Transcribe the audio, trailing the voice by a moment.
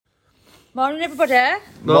Morning, everybody.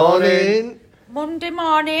 Morning. Monday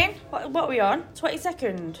morning. What are we on?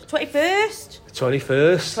 22nd? 21st?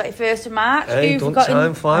 21st. 21st of March. Hey, You've don't forgotten-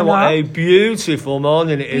 time fly. I What know. a beautiful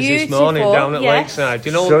morning it is this morning Beautiful, down at yes. Lakeside. Do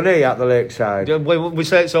you know? Sunny at the lakeside. We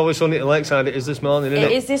say it's always sunny at Lakeside. It is this morning, isn't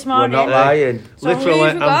it? It is this We're morning. not lying. So who Literally have we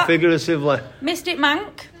and got? figuratively. Mystic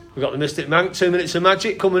Manc. We've got the Mystic Manc, 2 minutes of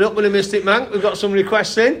magic coming up with the Mystic Manc. We've got some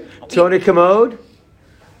requests in. Tony Commode.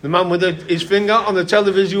 The man with his finger on the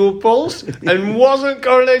televisual pulse. And wasn't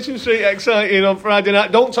Coronation Street exciting on Friday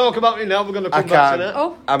night? Don't talk about it now, we're going to come back to that.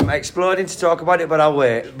 Oh. I'm exploding to talk about it, but I'll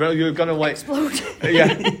wait. Bro, you're going to wait. Explode. Yeah.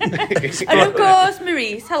 And of course,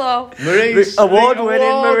 Maurice. Hello. Maurice. Award-winning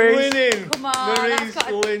Award-winning. Come on, Maurice that's got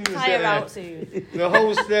to Lindsay. tire out soon. The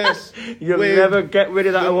hostess. You'll with never get rid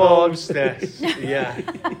of that the award. hostess. Yeah.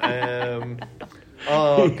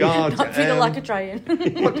 Oh, God. Not feel like a trying.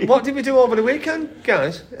 What did we do over the weekend,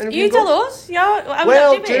 guys? Anything You good? tell us. Yeah.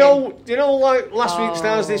 Well, do you know, like last week's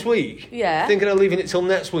stars this week? Yeah. Thinking of leaving it till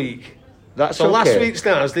next week. That's So okay. last week's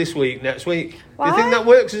stars this week, next week. Do Why? you think that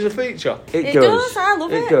works as a feature? It does, I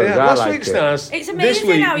love it. It does, Yeah, I last like week's it. stars. It's this amazing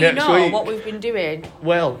week, how you next know week. what we've been doing.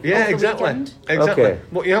 Well, yeah, over the exactly. weekend. Exactly. Okay.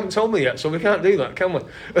 But you haven't told me yet, so we can't do that, can we?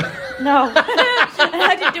 No.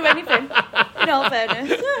 I didn't do anything, in all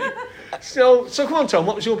fairness. So come on, Tom.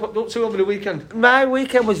 What was you up to over the weekend? My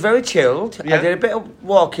weekend was very chilled. Yeah. I did a bit of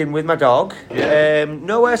walking with my dog. Yeah.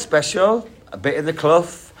 Nowhere special. A bit in the Clough.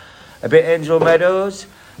 A bit Angel Meadows.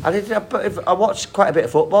 I watched quite a bit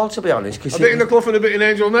of football, to be honest. A bit in the Clough and a bit in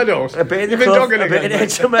Angel Meadows. A bit in the You've been Clough, dogging a bit again. in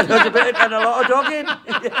Angel Meadows, and a lot of dogging.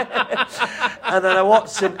 And then I watched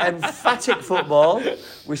some emphatic football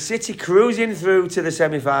with City cruising through to the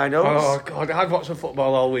semi-finals. Oh, God, I've watched the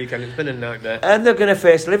football all weekend. It's been a nightmare. And they're going to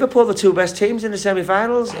face Liverpool, the two best teams in the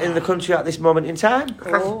semi-finals in the country at this moment in time.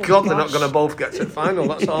 Thank God they're not going to both get to the final.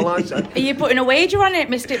 That's all I say. Are you putting a wager on it,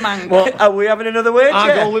 Mystic Man? Are we having another wager?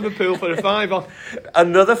 I go Liverpool for a fiver.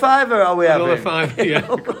 Another fiver are we Another having? fiver, yeah.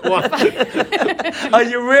 What? Are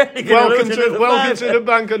you really going to lose another Welcome fiver? to the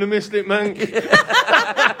bank of the Mystic Manc.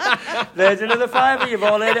 There's another fiver. You've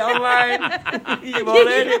all heard it online. You've all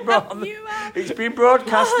heard it, bro. You have. It's been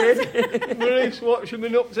broadcasted. Maurice, what have you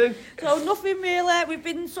been up to? So nothing really. We've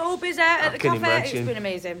been so busy at the can cafe. imagine. It's been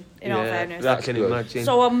amazing, in all fairness. I can good. imagine.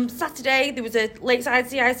 So on Saturday there was a Lakeside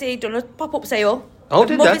CIC done a pop-up sale. Oh,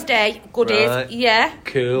 did Mother's they? Day goodies. Right. Yeah.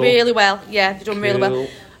 Cool. Really well. Yeah, they've done really well. Cool.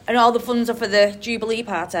 And all the funds are for the Jubilee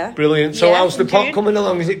party. Brilliant. So Yeah, how's the in pot June. coming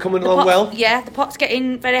along? Is it coming The along pot's- well? Yeah, the pot's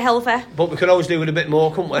getting very healthy. But we could always do with a bit more,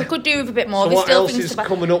 couldn't we? We could do with a bit more. So There's what still else things is to buy.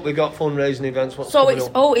 coming up? We got fundraising events. What's So coming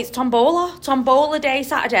up? it's Tombola Day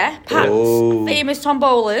Saturday. Pat's Oh. famous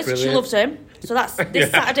Tombolas. She Brilliant. loves him. So that's this Yeah.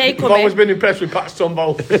 Saturday I've coming. always been impressed with Pat's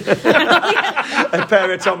tomball. A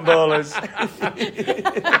pair of tombolas.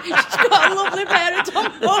 She's got a lovely pair of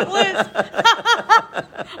Tombolas.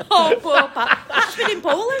 Oh, poor Pat. Pat's been in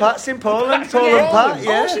Poland. Pat's in Poland. Pat's in Poland Poland. Pat,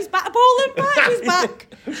 yeah. Oh, she's back. Poland, Pat. She's back.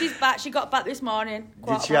 She's back. She got back this morning.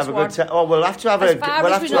 Did she have a good time? Oh, we'll have to have As a. far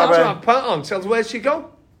We'll as have we to know. have To a. have Pat on. Tell us where'd she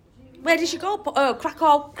go? Where did she go?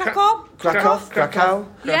 Krakow. Krakow.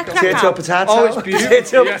 Yeah, Potato, Krakow. potato. Oh, it's beautiful.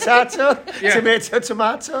 Potato, Yeah. potato. Yeah. Tomato,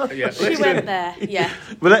 tomato. Yeah. She went there. Yeah.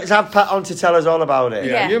 Well, let's have Pat on to tell us all about it.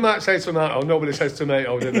 Yeah, Yeah. you might say tomato. Nobody says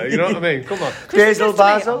tomato, do they? You know what I mean? Come on. Basil,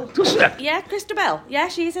 basil. Does she? Yeah, Christabel. Yeah,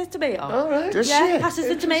 she says tomato. All right. Does Yeah, she? passes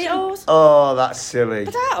the tomatoes. Oh, that's silly.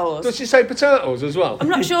 Potatoes. Does she say potatoes as well? I'm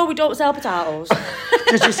not sure we don't sell potatoes.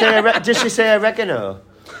 Does she say oregano?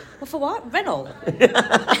 Well, for what? Renal.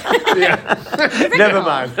 Yeah. Never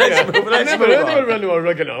mind. Yeah. Let's I never move heard on. of a Renault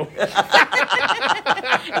oregano.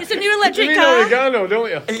 It's a new You electric mean car. oregano, don't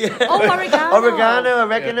you? Oh, oregano.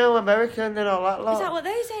 Oregano, American, and all that lot. Is that what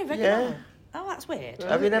they say? Oregano? Yeah. Oh, that's weird.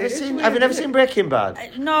 Have you never It is seen? weird, Have you never isn't seen Breaking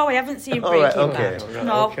Bad? No, I haven't seen All Breaking right, okay. Bad.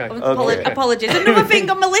 No, Okay. Okay. apologies. Another thing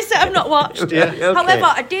on my list that I've not watched. Yeah. Okay. However,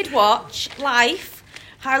 I did watch Life,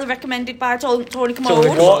 highly recommended by Tony Tony Commode,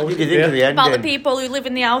 Commode. What did you think of the about the ending? people who live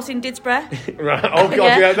in the house in Didsbury. Right. Oh, God,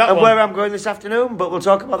 Yeah. yeah, that And one. where I'm going this afternoon, but we'll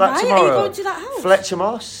talk about that Right, are you tomorrow. going to that house? Fletcher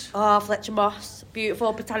Moss. Oh, Fletcher Moss,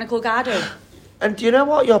 beautiful botanical garden. And do you know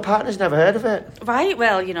what? Your partner's never heard of it. Right,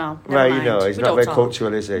 well, you know. never Right, you mind. know, he's We not don't very talk.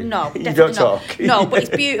 cultural, is he? No, You definitely don't not. talk. No, but it's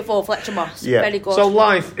beautiful, Fletcher Moss. Yeah. Very good. So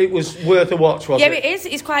Life, it was worth a watch, wasn't Yeah, it? it is.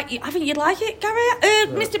 It's quite. I think you'd like it, Gary.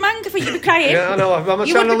 Mr. Manc, I think you'd be crying. Yeah, I know. I'm a You would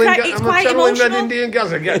be channeling, cry- it's I'm a quite channeling Red emotional. Indian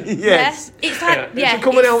Gaz again. Yes. Yeah, it's like Yeah. It's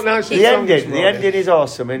coming out nice and The strong this ending. The morning. ending is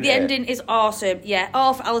awesome, isn't The it? ending is awesome. Yeah,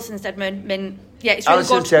 all for Alison Steadman. Yeah, it's really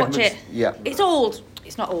Alison good to watch Steadman's- it. yeah. It's old.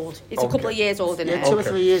 It's not old. It's a couple of years old, isn't Yeah, it? 2 or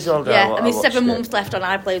 3 years old. Yeah, and there's I watched 7 it. months left on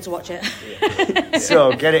iPlayer to watch it.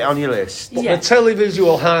 So get it on your list. Yeah. The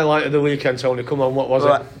televisual highlight of the weekend, Tony. Come on, what was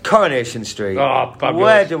Right, it? Coronation Street. Oh, fabulous.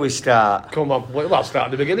 Where do we start? Come on. Well, I'll start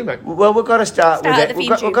at the beginning, mate. Well, we've got to start Start with at it. the We've theme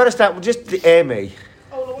got, we've got to start with just the Amy.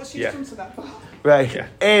 Oh, no, what's she Yeah. done to that? Right, Yeah.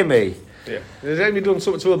 Amy. Yeah. Has Amy done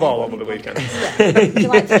something to a ball over the weekend? Do you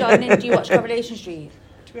like to join in? Do you watch Coronation Street?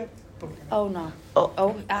 Do we have bugger? Oh, no.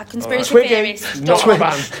 Oh. Conspiracy Twiggy. theorists. Not Stop.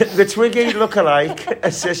 a fan. The Twiggy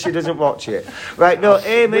lookalike says she doesn't watch it. Right, no, We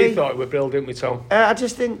Amy. thought it was Bill, didn't we, Tom? I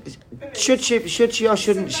just think should she or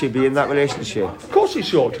shouldn't she be in that relationship? Of course he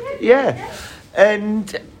should. Yeah,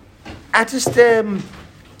 and I just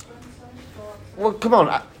well, come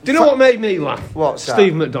on. Do you know what made me laugh? What's that?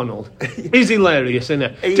 Steve McDonald. He's hilarious,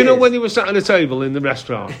 isn't he? He Do you know is. when he was sat at a table in the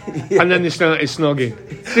restaurant and then they started snogging?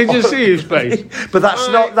 Did you see his face? But that's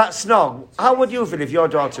not that snog. How would you feel if your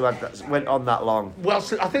daughter had that, went on that long? Well,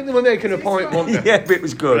 I think they were making a point, weren't they? Yeah, but it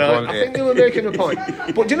was good, Right, wasn't I it? think they were making a point.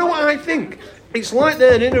 But do you know what I think? It's like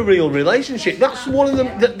they're in a real relationship. That's one of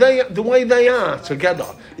them. That the way they are together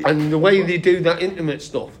and the way they do that intimate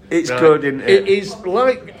stuff. It's good, isn't it? It is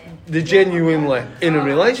like they're genuinely in a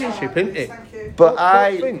relationship, isn't it? Thank you. But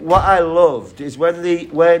I think- what I loved is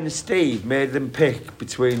when Steve made them pick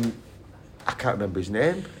between, I can't remember his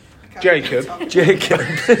name, Jacob. Jacob.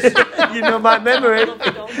 You know my memory.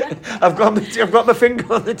 I've got my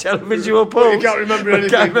finger on the televisual pulse. You can't remember I anything.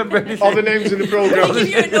 can't remember anything. Or the names of the They programme. give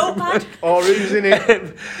you a notepad. Or who's in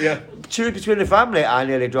it. Yeah. Choose between the family. I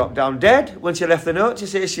nearly dropped down dead when she left the note to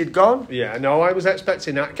say she'd gone. Yeah, no, I was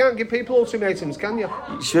expecting that. You can't give people ultimatums, can you?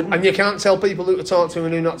 You shouldn't. And you can't tell people who to talk to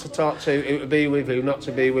and who not to talk to, who to be with, who not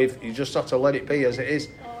to be with. You just have to let it be as it is.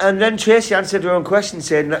 And then Tracy answered her own question,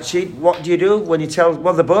 saying that what do you do when you tell?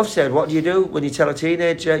 Well, they both said, what do you do when you tell a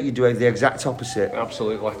teenager? You do the exact opposite.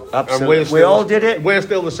 Absolutely. Absolutely. And We all did it. We're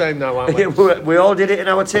still the same now, aren't we? We all did it in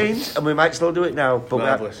our teens, and we might still do it now. But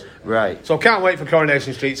Marvellous. Right. So can't wait for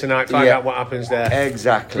Coronation Street tonight. Find Yeah. out what happens there.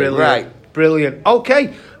 Exactly. Brilliant. Right. Brilliant.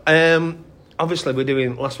 Okay. Obviously, we're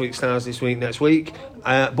doing last week's stars this week, next week.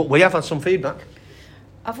 But we have had some feedback.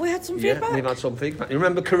 Have we had some Yeah, feedback? we've had some feedback. You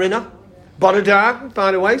remember Corinna? Borodar,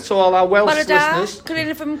 by the way, to all our Welsh Borodar, listeners.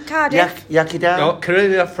 Corinna from Cardiff. Yakida. No,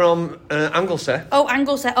 Corinna from Anglesey. Oh,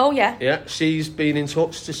 Anglesey. Oh, yeah. Yeah, she's been in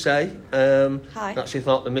touch to say Hi. that she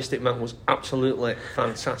thought the Mystic Man was absolutely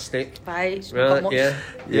fantastic. Right. It's Right, not much. Yeah.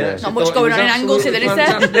 She Not much thought it going was on in Anglesey then, is there?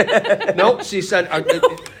 absolutely No, she said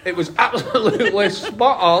it was absolutely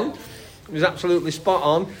spot on. It was absolutely spot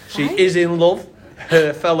on. She Right. is in love.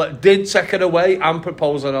 Her fella did take her away and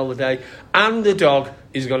propose on holiday. And the dog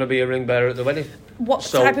is going to be a ring bearer at the wedding. What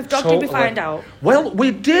So, type of dog did we totally. find out? Well,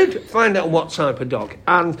 we did find out what type of dog.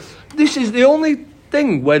 And this is the only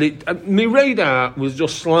thing where my radar was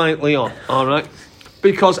just slightly on, all right?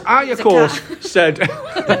 Because I, of It's a course, cat. said... You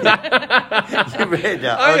read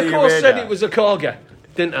that. I, Only of you course, read said that. it was a corgi,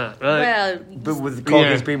 didn't I? Right? Well, But with the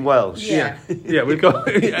corgis Yeah. being Welsh. Yeah. Yeah, we've got...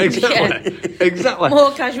 exactly. Exactly.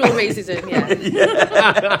 more casual racism,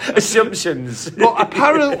 yeah. Assumptions. But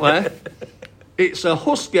apparently, it's a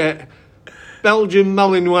Husky Belgian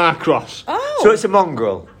Malinois cross. Oh, So it's a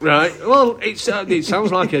mongrel. Right. Well, it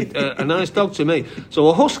sounds like a nice dog to me. So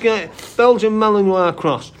a Husky Belgian Malinois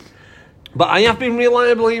cross. But I have been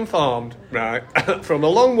reliably informed, right, from a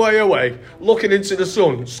long way away, looking into the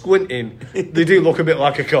sun, squinting, they do look a bit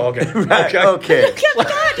like a corgi. Right, okay. look at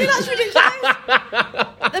that, that's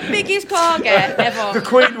ridiculous. The biggest corgi ever.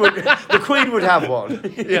 The Queen would have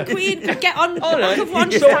one. Yeah. Queen could get on All right. back of one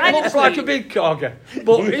So side it of looks the like a queen. big corgi.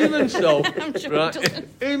 But even so, I'm sure it right, doesn't.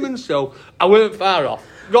 even so, I weren't far off.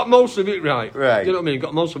 Got most of it right. Right. You know what I mean?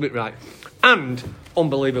 Got most of it right. And,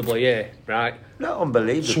 unbelievably, right, Not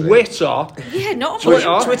unbelievable. Twitter... Yeah, not Twitter.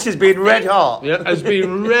 much. Twitter's been red hot. Yeah, has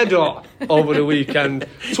been red hot over the weekend.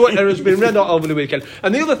 Twitter has been red hot over the weekend.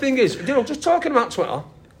 And the other thing is, just talking about Twitter,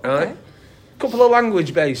 right? Okay. A couple of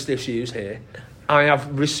language-based issues here. I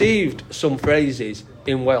have received some phrases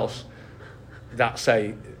in Welsh that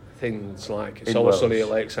say things like, it's In always Welsh. sunny at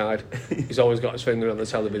Lakeside, he's always got his finger on the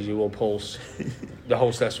televisual pulse, the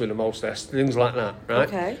hostess with the mostess, things like that, right?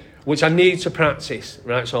 Okay. Which I need to practice,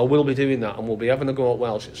 right? So I will be doing that, and we'll be having a go at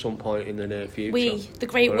Welsh at some point in the near future. We, the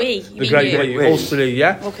great Right. we. You The mean great you? we, us three,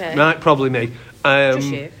 yeah? Okay. Right, probably me. Just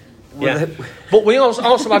you. Yeah. But we also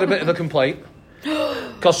had a bit of a complaint,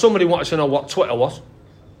 because somebody wanted to know what Twitter was.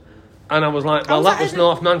 And I was like, well, Oh, that that was is-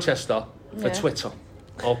 North Manchester for Yeah. Twitter.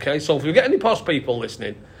 Okay, so if you get any posh people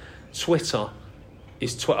listening, Twitter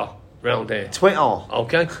is Twitter round here. Twitter.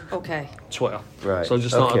 Okay? Okay. Twitter. Right, So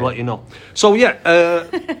just thought okay. I'd let you know. So yeah,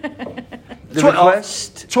 The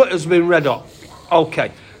request. Twitter's been red hot.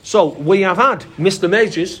 Okay. So, we have had Mr.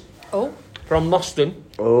 Majors Oh, from Moston.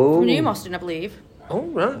 from New Moston, I believe. Oh,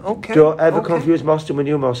 right, okay. Don't ever okay. confuse Moston with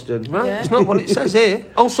New Moston. Right, Yeah. it's not what it says here.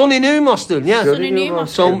 Oh, sunny New Moston, yeah. Sunny Sunny New New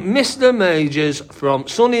So, Moston. Mr. Majors from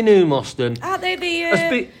sunny New Moston. Aren't they Has the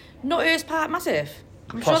been- Nutters Park Massive?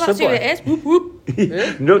 I'm sure that's who Possibly. it is. Whoop,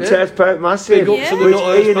 whoop. Nutters Park Massive. Big up Yeah. to the Which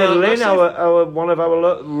Nutters Ian Park and Lynn, Massive. one of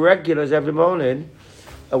our regulars every morning,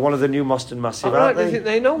 are one of the New Moston Massive, All right, aren't do you they? think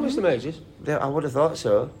they know Mr. Majors? I would have thought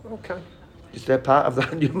so. Okay. Just they're part of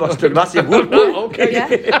the New Moston Massive. Okay. Yeah.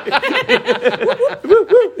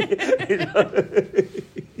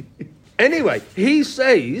 Anyway, he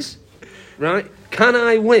says, right, can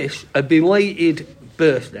I wish a belated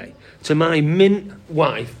birthday to my mint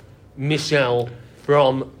wife, Michelle,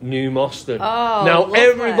 from New Moston? Oh, now, lovely.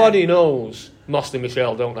 everybody knows Moston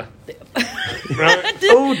Michelle, don't they? Right?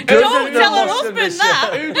 Who Don't doesn't know tell her Moston husband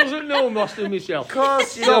Michelle? that. Who doesn't know Moston Michelle? Of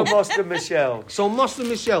course you know Moston Michelle. So, Moston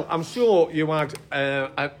Michelle, I'm sure you had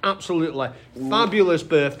an absolutely fabulous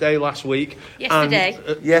birthday last week. Yesterday.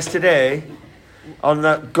 And, Yesterday, on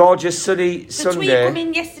that gorgeous sunny The Sunday. tweet come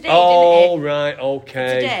in yesterday, oh, didn't it? right,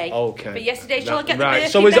 okay. Today. Okay. But yesterday, shall I get the right.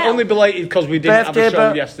 birthday So, is it bell? only belated because we didn't have a show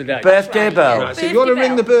bell. yesterday? Birthday Right, bell. yeah. Right, so if you want to Birthday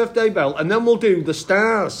ring the bell. birthday bell, and then we'll do the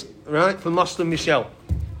stars, right, for Moston Michelle.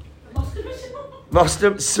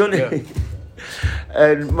 Moston Sunny. Yeah.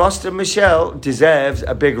 And Moston Michelle deserves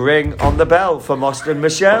a big ring on the bell for Moston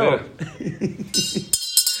Michelle.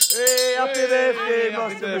 Hey, happy birthday,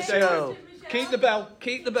 Happy Moston birthday. Michelle. Keep the bell,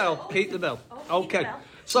 keep the bell, keep the bell. Oh, Okay, bell.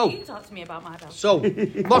 so, You can talk to me about my bell.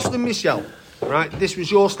 Boston Michelle, right, this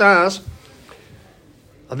was your stars.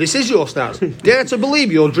 And this is your stars. Dare to believe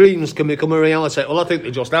your dreams can become a reality. Well, I think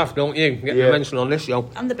they just have, don't you? Get Yeah. a mention on this show.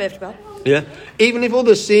 I'm the birthday bell. Yeah. Even if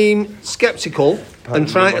others seem sceptical and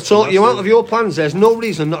try to talk you out of your plans, there's no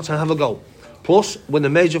reason not to have a go. Plus, with a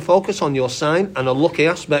major focus on your sign and a lucky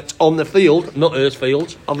aspect on the field, not Earth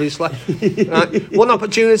fields, obviously, right, one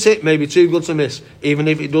opportunity may be too good to miss, even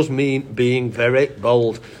if it does mean being very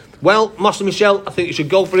bold. Well, Master Michelle, I think you should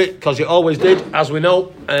go for it, because you always did, as we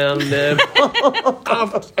know, and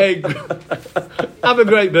have a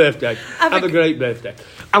great birthday. Have a great birthday.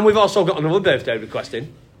 And we've also got another birthday request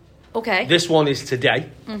in. Okay. This one is today,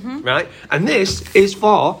 right? And this is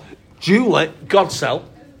for Julie Godsell.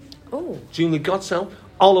 Oh, Julie Godsell,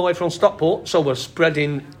 all the way from Stockport. So we're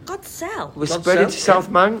spreading God sell. We're Godsell, spreading to South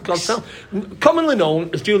Manc. Godsell, commonly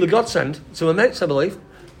known as Julie Godsend to her mates, I believe.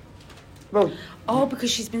 Well, Oh, because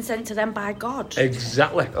she's been sent to them by God.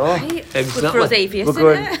 Exactly. Right? exactly. Good for us atheists,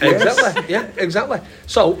 We're isn't going- it? Exactly. Yeah, exactly.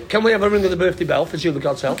 So, can we have a ring of the birthday bell for Julie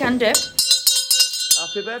Godsell? Can do.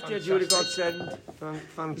 happy birthday, Julie Godsend.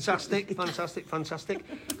 Fantastic, fantastic, fantastic.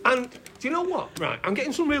 And do you know what? Right, I'm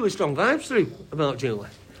getting some really strong vibes through about Julie.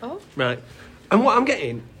 Oh, Right. And what I'm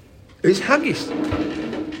getting is haggis.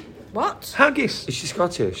 what? Haggis. Is she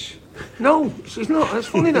Scottish? No, she's not. That's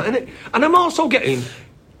funny, that, isn't it? And I'm also getting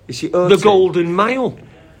Is she the OT? Golden Mile.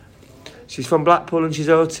 She's from Blackpool and she's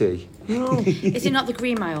OT. No, Is it not the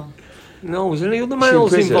Green Mile? no, is there any other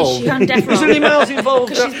miles prison? involved? She on death row. Is there any miles involved?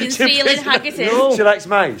 Because she's been stealing haggis in. No. She likes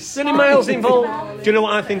mice. Is there any miles involved? Do you know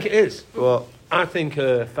what I think it is? What? I think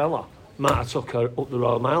a fella might have took her up the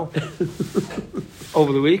Royal Mile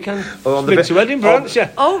over the weekend. Oh, on the Been bit- to Edinburgh, oh, haven't you?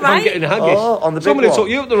 Oh, I'm right. getting haggis. Oh, on the big Somebody one. took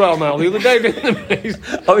you up the Royal Mile the other day, didn't they?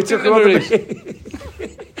 Oh, he took her up the big...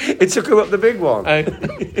 He took her up the big one.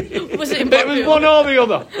 Was it in It was one or the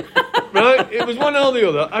other, right? It was one or the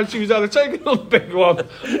other, and she was either taking up the big one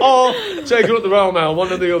or taking up the Royal Mile,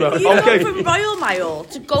 one or the other. You Okay. go from Royal Mile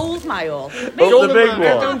to Gold Mile. Up Golden the big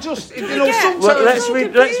Mile, one. I'm just, you know, Yeah. sometimes, Well, let's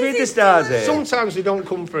read the stars here. sometimes they don't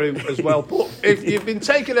come through as well. But if you've been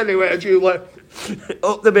taken anywhere, Julie,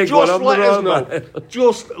 Up the big one, just on the let us road. know. Man.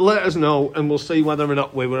 Just let us know, and we'll see whether or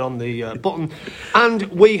not we were on the button. And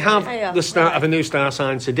we have Hiya. the start of a new star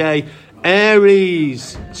sign today,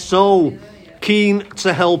 Aries. So keen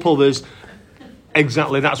to help others.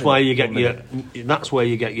 Exactly, that's where you get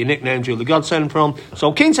your nickname, Julie Godsend, from.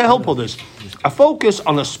 So keen to help others. A focus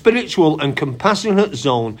on a spiritual and compassionate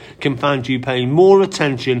zone can find you paying more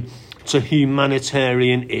attention to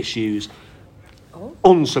humanitarian issues.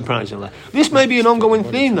 Unsurprisingly. This may be an ongoing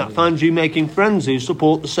theme that finds you making friends who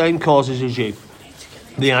support the same causes as you.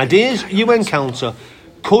 The ideas you encounter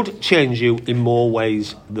could change you in more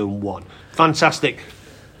ways than one. Fantastic.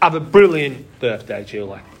 Have a brilliant birthday,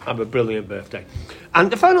 Julie. Have a brilliant birthday. And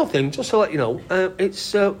the final thing, just to let you know,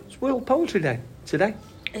 it's World Poetry Day today.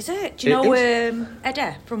 Is it? Do you It know is.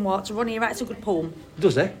 Eddie from Water Run? He writes a good poem.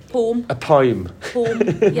 Does it? Poem. A poem.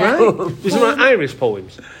 Yeah. Does he write Irish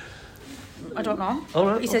poems? I don't know. All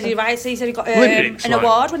right, He says okay. he got Lyrics, an like.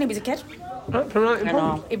 award when he was a kid. Right, for writing I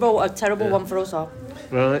poems? know. He wrote a terrible one for us all.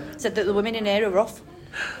 Right? Said that the women in here are rough.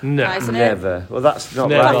 No. Nice, isn't it? Never. Well, that's not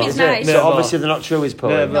Never. right, Coffee's is it? nice. So Never. obviously they're not true, his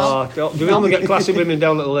poems. Never. We only get classy women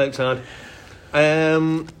down at the lakeside.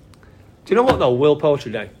 Do you know what though? World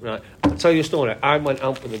Poetry Day, right? I'll tell you a story. I went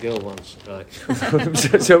out with a girl once, right?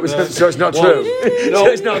 so it's not true. No. So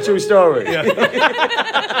it's not a true story.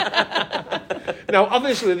 Now,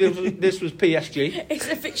 obviously, this was PSG. It's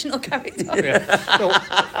a fictional character. Yeah. No,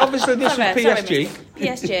 obviously, this was PSG.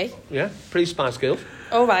 PSG. Yeah, pre-Spice Girls.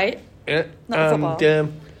 All right. Yeah. Not football.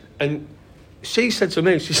 And she said to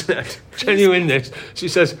me, she said, genuine this, she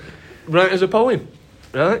says, write us a poem,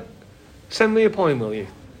 right? Send me a poem, will you?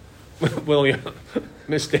 Will you?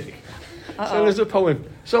 Mistake. Send us a poem.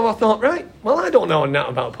 So I thought, right, well, I don't know that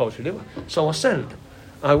about poetry, do I? So I sent,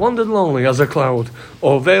 I wandered lonely as a cloud,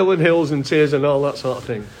 o'er vale and hills and tears and all that sort of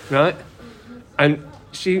thing, right? And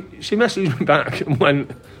she messaged me back and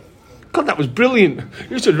went, God, that was brilliant.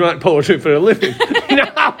 You should write poetry for a living.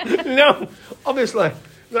 No, obviously,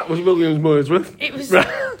 that was William Wordsworth. It was Right.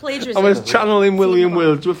 plagiarism. I was channeling William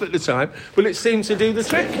Wordsworth at the time, but it seemed to do the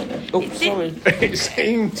trick. Oh, sorry. It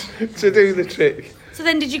seemed to do the trick. So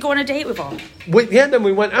then did you go on a date with her? Then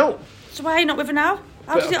we went out. So why are you not with her now?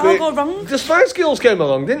 How did it all go wrong? The Spice Girls came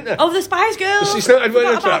along, didn't they? Oh, the Spice Girls. She started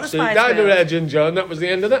wearing a Forgot about the tracksuit, Spice dyed her Girls. hair ginger, and that was the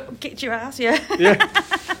end of that. Kicked your ass, yeah. Yeah.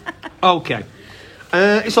 Okay.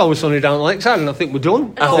 It's always sunny down the lakeside, and I think we're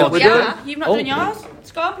done. I think we're done. You've not done yours?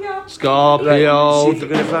 Scorpio. Scorpio. See if you're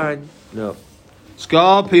going to find... No.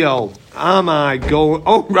 Scorpio. Am I going...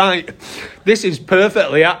 Oh, right. This is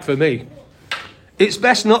perfectly apt for me. It's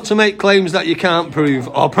best not to make claims that you can't prove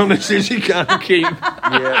or promises you can't keep.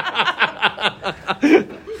 Yeah.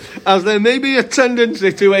 As there may be a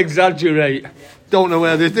tendency to exaggerate. Don't know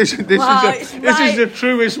where this is the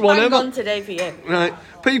truest one Bang ever. on today for you. Right.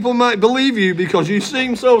 People might believe you because you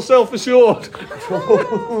seem so self-assured.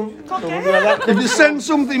 If you sense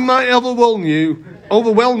something might overwhelm you,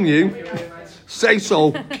 say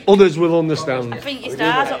so. Others will understand. I think your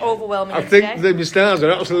stars are overwhelming I today. think the stars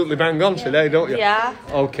are absolutely bang on today, don't you? Yeah.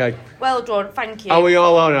 Okay. Well done, thank you. Are we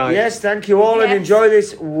all right? Yes, thank you all, and Yes. enjoy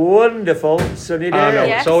this wonderful sunny day. I know.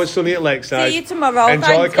 Yes. It's always sunny at Lakeside. See you tomorrow. Enjoy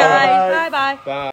Thanks, Colin. guys. Bye-bye. Bye.